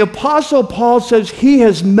 And the Apostle Paul says he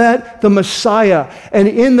has met the Messiah, and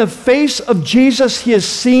in the face of Jesus, he has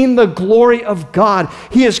seen the glory of God.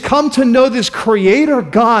 He has come to know this Creator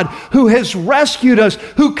God who has rescued us,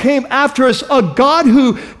 who came after us, a God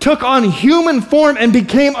who took on human form and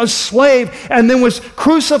became a slave and then was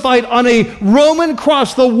crucified on a Roman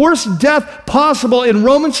cross, the worst death possible in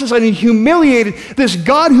Roman society, humiliated. This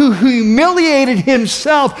God who humiliated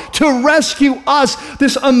himself to rescue us,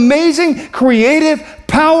 this amazing, creative,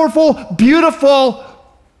 powerful, beautiful,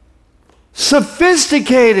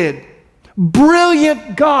 sophisticated,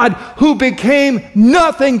 brilliant God who became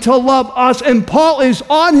nothing to love us. And Paul is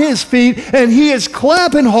on his feet and he is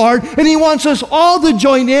clapping hard and he wants us all to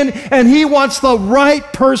join in and he wants the right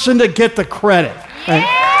person to get the credit.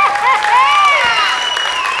 Yeah.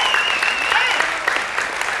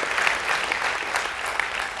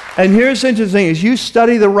 And here's the interesting thing, as you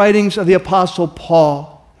study the writings of the Apostle Paul,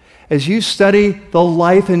 as you study the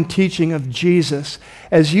life and teaching of Jesus,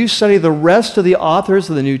 as you study the rest of the authors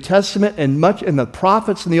of the New Testament and the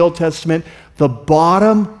prophets in the Old Testament, the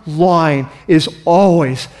bottom line is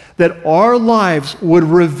always that our lives would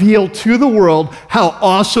reveal to the world how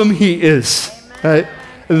awesome he is. Right?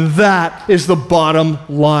 That is the bottom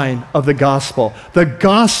line of the gospel. The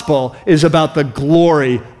gospel is about the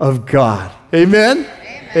glory of God. Amen?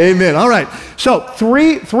 Amen. All right. So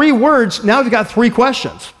three words. Now we've got three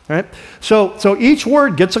questions. Right? So each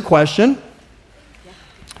word gets a question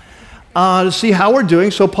to see how we're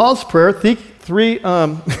doing. So Paul's prayer, three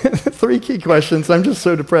key questions. I'm just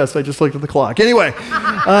so depressed. I just looked at the clock. Anyway,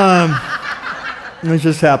 it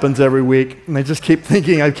just happens every week, and I just keep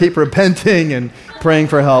thinking. I keep repenting and praying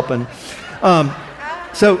for help. And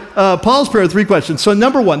so Paul's prayer, three questions. So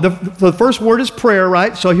number one, the first word is prayer,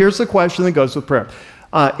 right? So here's the question that goes with prayer.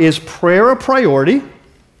 Is prayer a priority?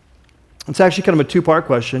 It's actually kind of a two-part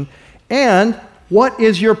question. And what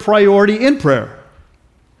is your priority in prayer?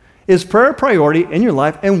 Is prayer a priority in your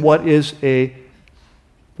life? And what is your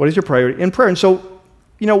priority in prayer? And so,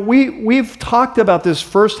 you know, we've talked about this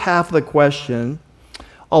first half of the question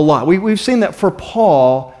a lot. We've seen that for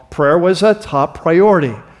Paul, prayer was a top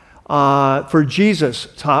priority. For Jesus,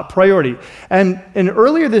 top priority. And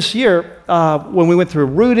earlier this year, when we went through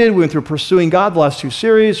Rooted, we went through Pursuing God, the last two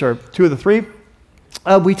series, or two of the three,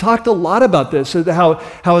 we talked a lot about this, how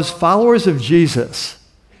as followers of Jesus,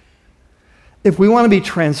 if we want to be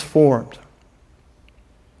transformed,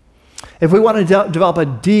 if we want to develop a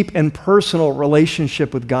deep and personal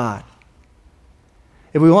relationship with God,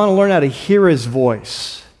 if we want to learn how to hear his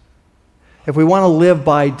voice, if we want to live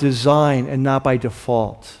by design and not by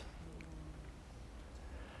default,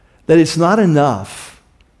 that it's not enough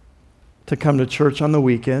to come to church on the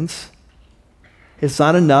weekends. It's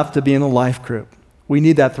not enough to be in a life group. We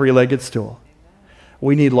need that three-legged stool.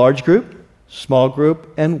 We need large group, small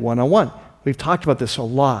group, and one-on-one. We've talked about this a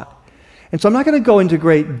lot. And so I'm not going to go into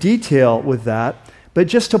great detail with that, but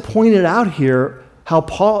just to point it out here, how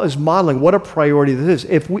Paul is modeling what a priority this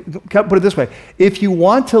is. Put it this way, if you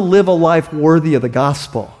want to live a life worthy of the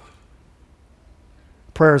gospel,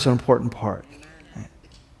 prayer is an important part.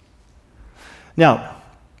 Now,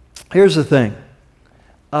 here's the thing.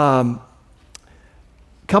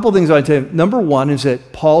 Couple things I want to tell you. Number one is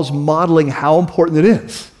that Paul's modeling how important it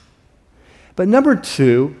is. But number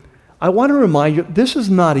two, I want to remind you, this is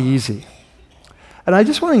not easy. And I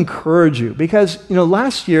just want to encourage you because,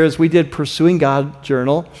 last year as we did Pursuing God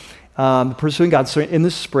Journal, Pursuing God in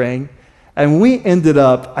the spring, and we ended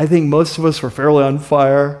up, I think most of us were fairly on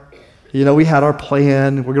fire. We had our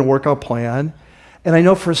plan. We're going to work our plan. And I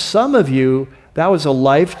know for some of you, that was a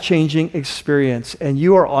life-changing experience, and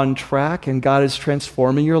you are on track, and God is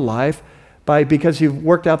transforming your life because you've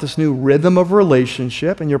worked out this new rhythm of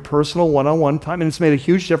relationship and your personal one-on-one time, and it's made a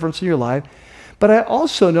huge difference in your life. But I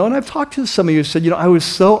also know, and I've talked to some of you who said, I was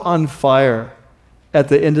so on fire at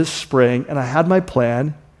the end of spring, and I had my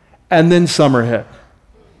plan, and then summer hit.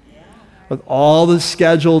 With all the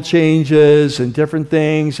schedule changes and different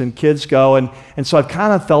things, and kids go, and so I've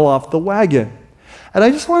kind of fell off the wagon. And I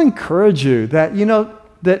just want to encourage you that,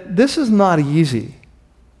 that this is not easy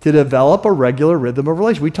to develop a regular rhythm of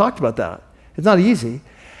relationship. We talked about that. It's not easy.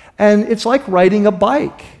 And it's like riding a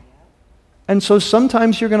bike. And so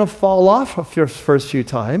sometimes you're going to fall off your first few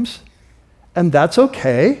times, and that's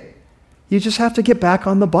okay. You just have to get back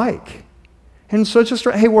on the bike. And so it's just,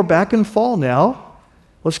 hey, we're back in fall now.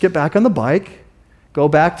 Let's get back on the bike. Go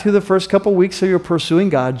back to the first couple weeks of your Pursuing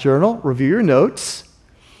God journal, review your notes,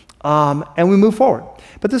 and we move forward.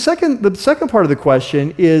 But the second part of the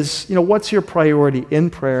question is, what's your priority in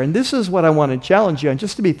prayer? And this is what I want to challenge you on,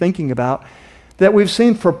 just to be thinking about, that we've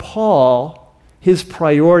seen for Paul, his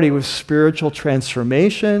priority was spiritual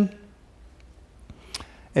transformation,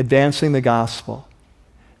 advancing the gospel.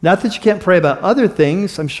 Not that you can't pray about other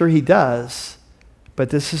things, I'm sure he does,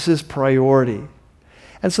 but this is his priority.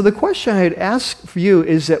 And so the question I'd ask for you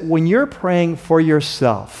is that when you're praying for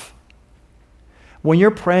yourself, when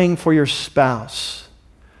you're praying for your spouse,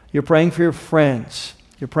 you're praying for your friends,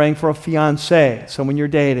 you're praying for a fiancé, someone you're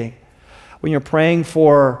dating, when you're praying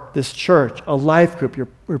for this church, a life group,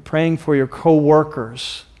 you're praying for your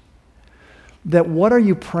co-workers, that what are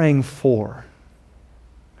you praying for?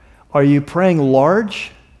 Are you praying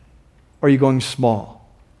large or are you going small?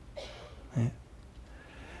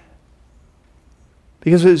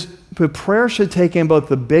 Because prayer should take in both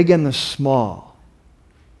the big and the small.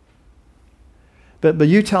 But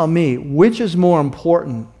you tell me, which is more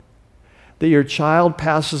important, that your child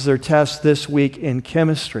passes their test this week in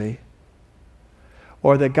chemistry,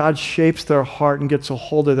 or that God shapes their heart and gets a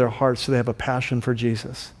hold of their heart so they have a passion for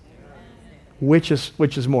Jesus? Which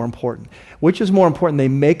is more important? Which is more important, they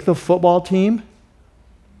make the football team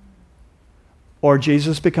or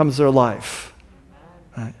Jesus becomes their life?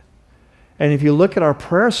 Right? And if you look at our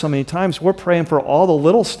prayers so many times, we're praying for all the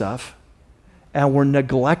little stuff and we're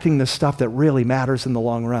neglecting the stuff that really matters in the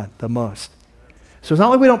long run the most. So it's not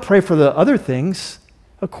like we don't pray for the other things.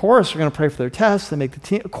 Of course, we're going to pray for their tests, they make the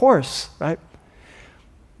team, of course, right?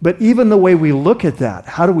 But even the way we look at that,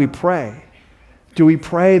 how do we pray? Do we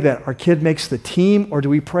pray that our kid makes the team, or do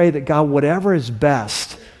we pray that God, whatever is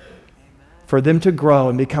best for them to grow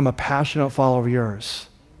and become a passionate follower of yours,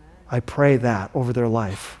 I pray that over their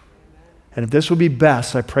life. And if this will be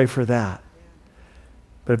best, I pray for that.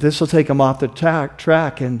 But if this will take them off the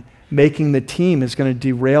track and making the team is going to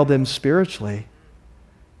derail them spiritually,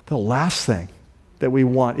 the last thing that we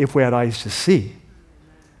want, if we had eyes to see.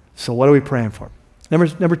 So what are we praying for?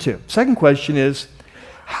 Number two. Second question is,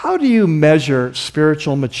 how do you measure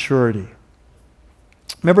spiritual maturity?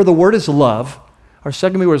 Remember, the word is love. Our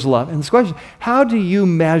second word is love. And this question, how do you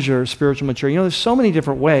measure spiritual maturity? There's so many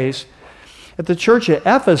different ways. At the church at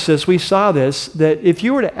Ephesus, we saw this, that if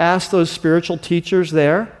you were to ask those spiritual teachers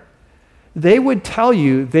there, they would tell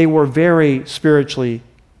you they were very spiritual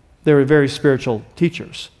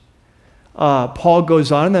teachers. Paul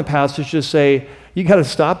goes on in that passage to say, you got to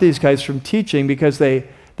stop these guys from teaching because they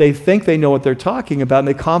think they know what they're talking about, and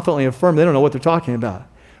they confidently affirm they don't know what they're talking about.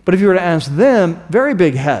 But if you were to ask them, very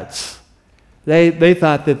big heads. They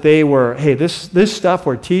thought that they were, hey, this stuff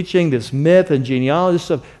we're teaching, this myth and genealogy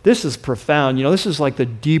stuff, this is profound. This is like the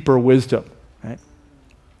deeper wisdom, right?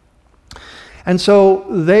 And so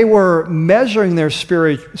they were measuring their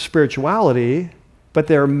spirituality, but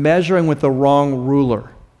they're measuring with the wrong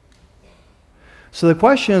ruler. So the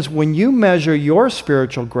question is, when you measure your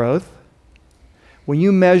spiritual growth, when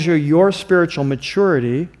you measure your spiritual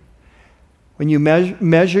maturity, when you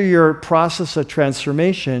measure your process of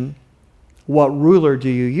transformation, what ruler do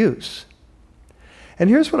you use? And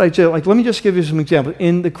here's what I do. Let me just give you some examples.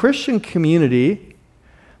 In the Christian community,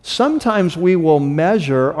 sometimes we will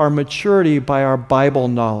measure our maturity by our Bible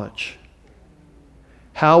knowledge.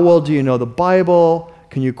 How well do you know the Bible?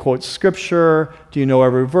 Can you quote Scripture? Do you know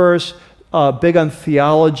every verse? Big on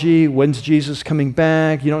theology. When's Jesus coming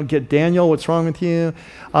back? You don't get Daniel. What's wrong with you?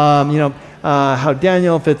 How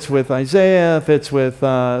Daniel fits with Isaiah, fits with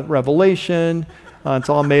Revelation. It's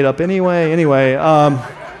all made up anyway.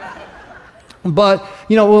 But,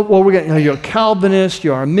 well, we're getting, you're a Calvinist,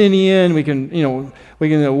 you're Arminian, we can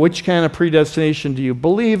know which kind of predestination do you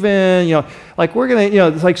believe in,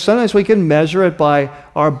 it's like sometimes we can measure it by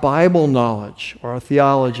our Bible knowledge or our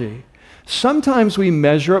theology. Sometimes we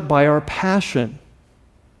measure it by our passion.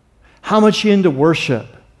 How much you into worship?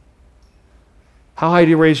 How high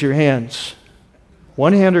do you raise your hands?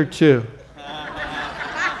 One hand or two?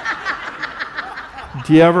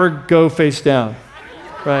 Do you ever go face down?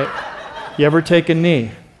 Right? You ever take a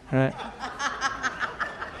knee? Right?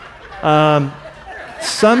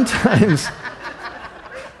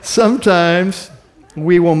 Sometimes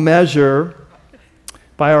we will measure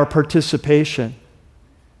by our participation.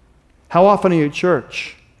 How often are you at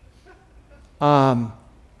church? Are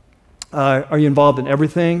you involved in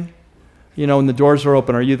everything? When the doors are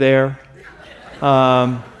open, are you there?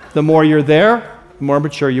 The more you're there, the more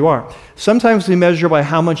mature you are. Sometimes we measure by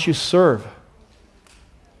how much you serve.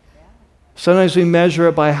 Sometimes we measure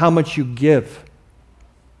it by how much you give.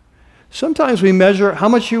 Sometimes we measure how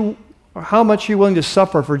much you're willing to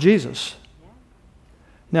suffer for Jesus.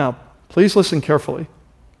 Now, please listen carefully.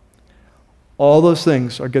 All those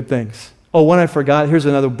things are good things. Oh, one I forgot. Here's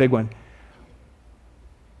another big one.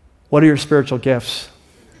 What are your spiritual gifts?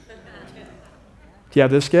 Do you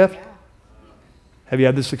have this gift? Have you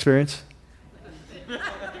had this experience?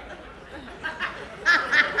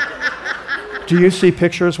 Do you see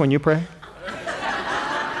pictures when you pray?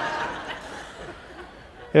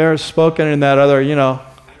 They're spoken in that other,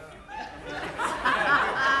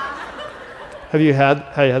 Have you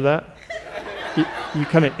had that? You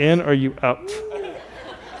kind of in or you out?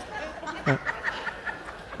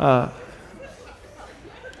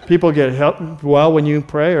 People get help well when you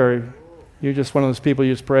pray, or you're just one of those people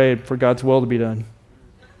you just pray for God's will to be done.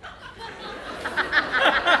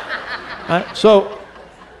 So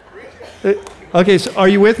are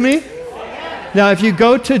you with me? Now, if you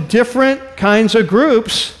go to different kinds of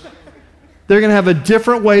groups, they're going to have a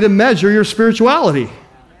different way to measure your spirituality.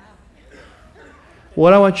 Here's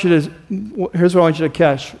what I want you to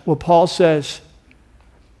catch. Well, Paul says,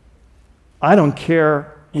 I don't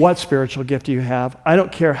care what spiritual gift you have. I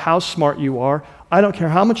don't care how smart you are. I don't care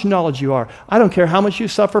how much knowledge you are. I don't care how much you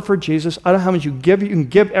suffer for Jesus. I don't know how much you give. You can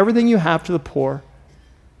give everything you have to the poor.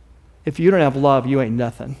 If you don't have love, you ain't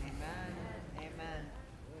nothing. Amen.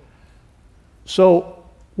 So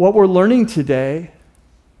what we're learning today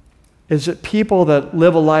is that people that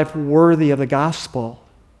live a life worthy of the gospel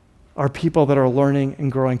are people that are learning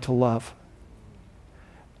and growing to love.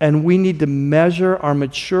 And we need to measure our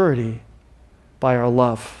maturity by our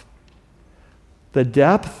love. The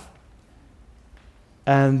depth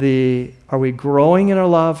and are we growing in our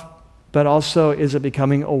love, but also is it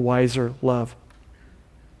becoming a wiser love?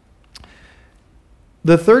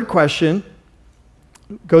 The third question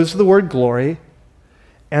goes to the word glory,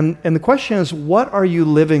 and the question is, what are you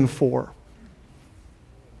living for?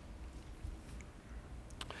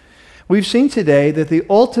 We've seen today that the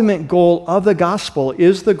ultimate goal of the gospel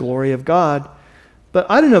is the glory of God, but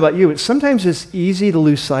I don't know about you, but sometimes it's easy to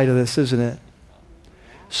lose sight of this, isn't it?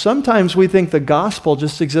 Sometimes we think the gospel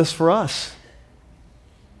just exists for us.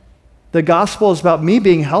 The gospel is about me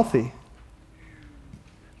being healthy.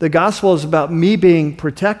 The gospel is about me being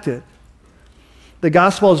protected. The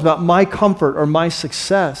gospel is about my comfort or my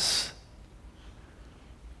success.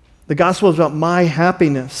 The gospel is about my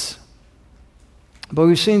happiness. But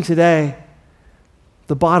we've seen today,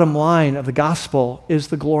 the bottom line of the gospel is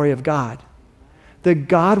the glory of God. That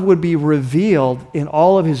God would be revealed in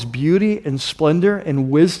all of his beauty and splendor and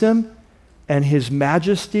wisdom and his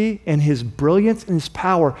majesty and his brilliance and his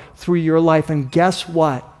power through your life. And guess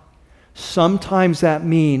what? Sometimes that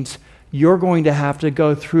means you're going to have to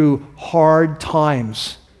go through hard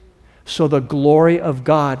times so the glory of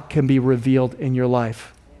God can be revealed in your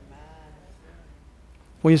life.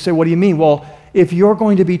 When you say, what do you mean? Well, if you're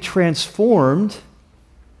going to be transformed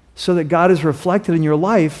so that God is reflected in your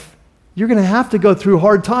life, you're going to have to go through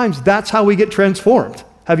hard times. That's how we get transformed.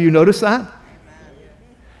 Have you noticed that?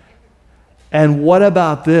 And what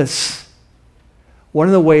about this? One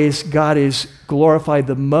of the ways God is glorified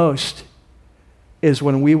the most is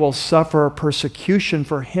when we will suffer persecution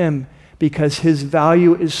for him because his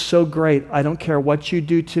value is so great. I don't care what you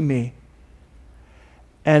do to me.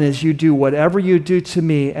 And as you do whatever you do to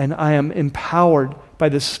me, and I am empowered by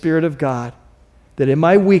the Spirit of God, that in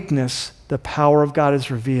my weakness, the power of God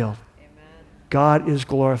is revealed. Amen. God is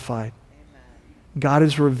glorified. Amen. God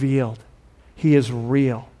is revealed. He is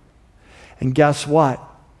real. And guess what?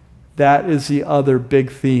 That is the other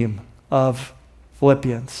big theme of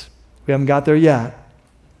Philippians. We haven't got there yet,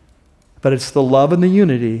 but it's the love and the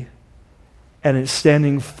unity and it's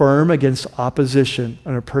standing firm against opposition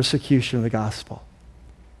and persecution of the gospel.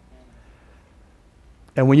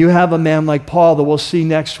 And when you have a man like Paul that we'll see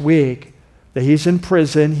next week, that he's in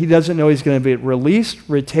prison, he doesn't know he's going to be released,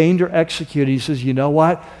 retained, or executed. He says, you know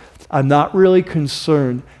what? I'm not really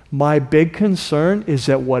concerned. My big concern is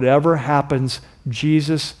that whatever happens,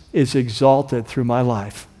 Jesus is exalted through my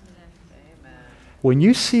life. Amen. When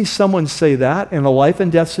you see someone say that in a life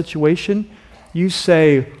and death situation, you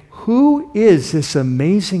say, who is this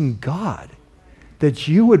amazing God that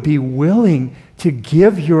you would be willing to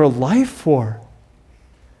give your life for?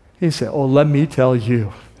 He said, oh, let me tell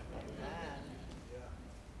you.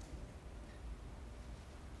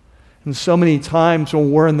 And so many times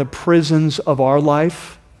when we're in the prisons of our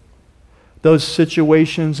life, those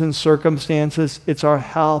situations and circumstances, it's our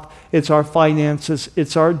health, it's our finances,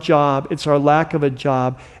 it's our job, it's our lack of a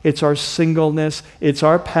job, it's our singleness, it's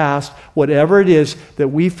our past, whatever it is that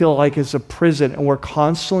we feel like is a prison, and we're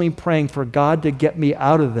constantly praying for God to get me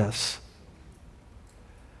out of this.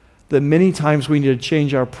 That many times we need to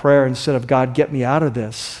change our prayer instead of God, get me out of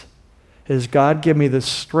this, is God, give me the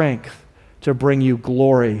strength to bring you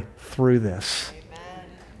glory through this. Amen.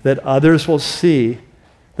 That others will see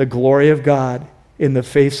the glory of God in the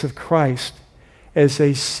face of Christ as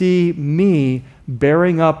they see me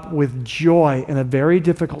bearing up with joy in a very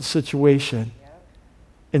difficult situation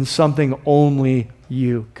in something only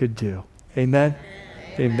you could do. Amen?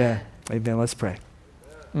 Amen. Amen. Amen. Let's pray.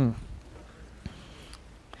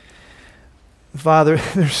 Father,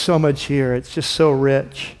 there's so much here. It's just so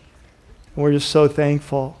rich. And we're just so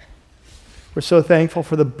thankful. We're so thankful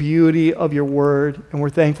for the beauty of your word, and we're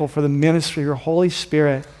thankful for the ministry of your Holy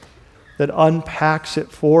Spirit that unpacks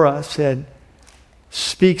it for us and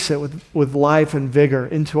speaks it with life and vigor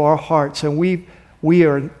into our hearts. And we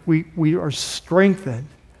are strengthened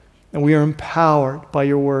and we are empowered by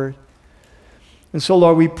your word. And so,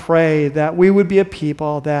 Lord, we pray that we would be a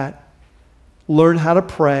people that learn how to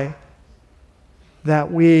pray,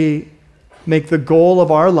 that we make the goal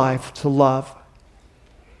of our life to love,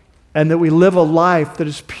 and that we live a life that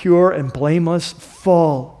is pure and blameless,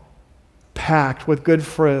 full, packed with good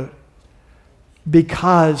fruit,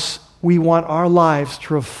 because we want our lives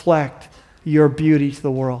to reflect your beauty to the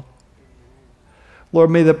world.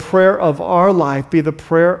 Lord, may the prayer of our life be the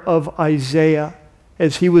prayer of Isaiah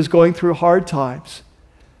as he was going through hard times,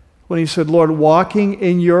 when he said, Lord, walking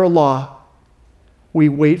in your law, we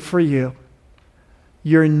wait for you.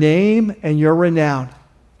 Your name and your renown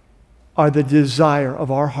are the desire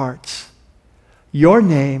of our hearts. Your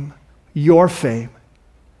name, your fame.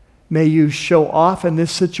 May you show off in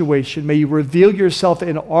this situation. May you reveal yourself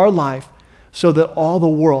in our life so that all the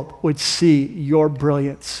world would see your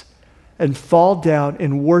brilliance and fall down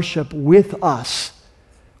and worship with us,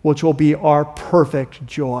 which will be our perfect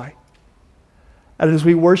joy. And as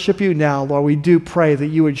we worship you now, Lord, we do pray that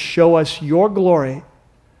you would show us your glory,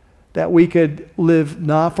 that we could live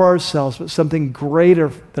not for ourselves, but something greater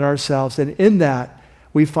than ourselves. And in that,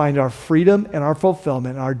 we find our freedom and our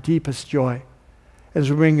fulfillment, our deepest joy. As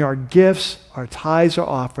we bring our gifts, our tithes, our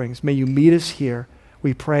offerings, may you meet us here.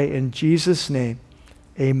 We pray in Jesus' name.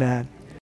 Amen.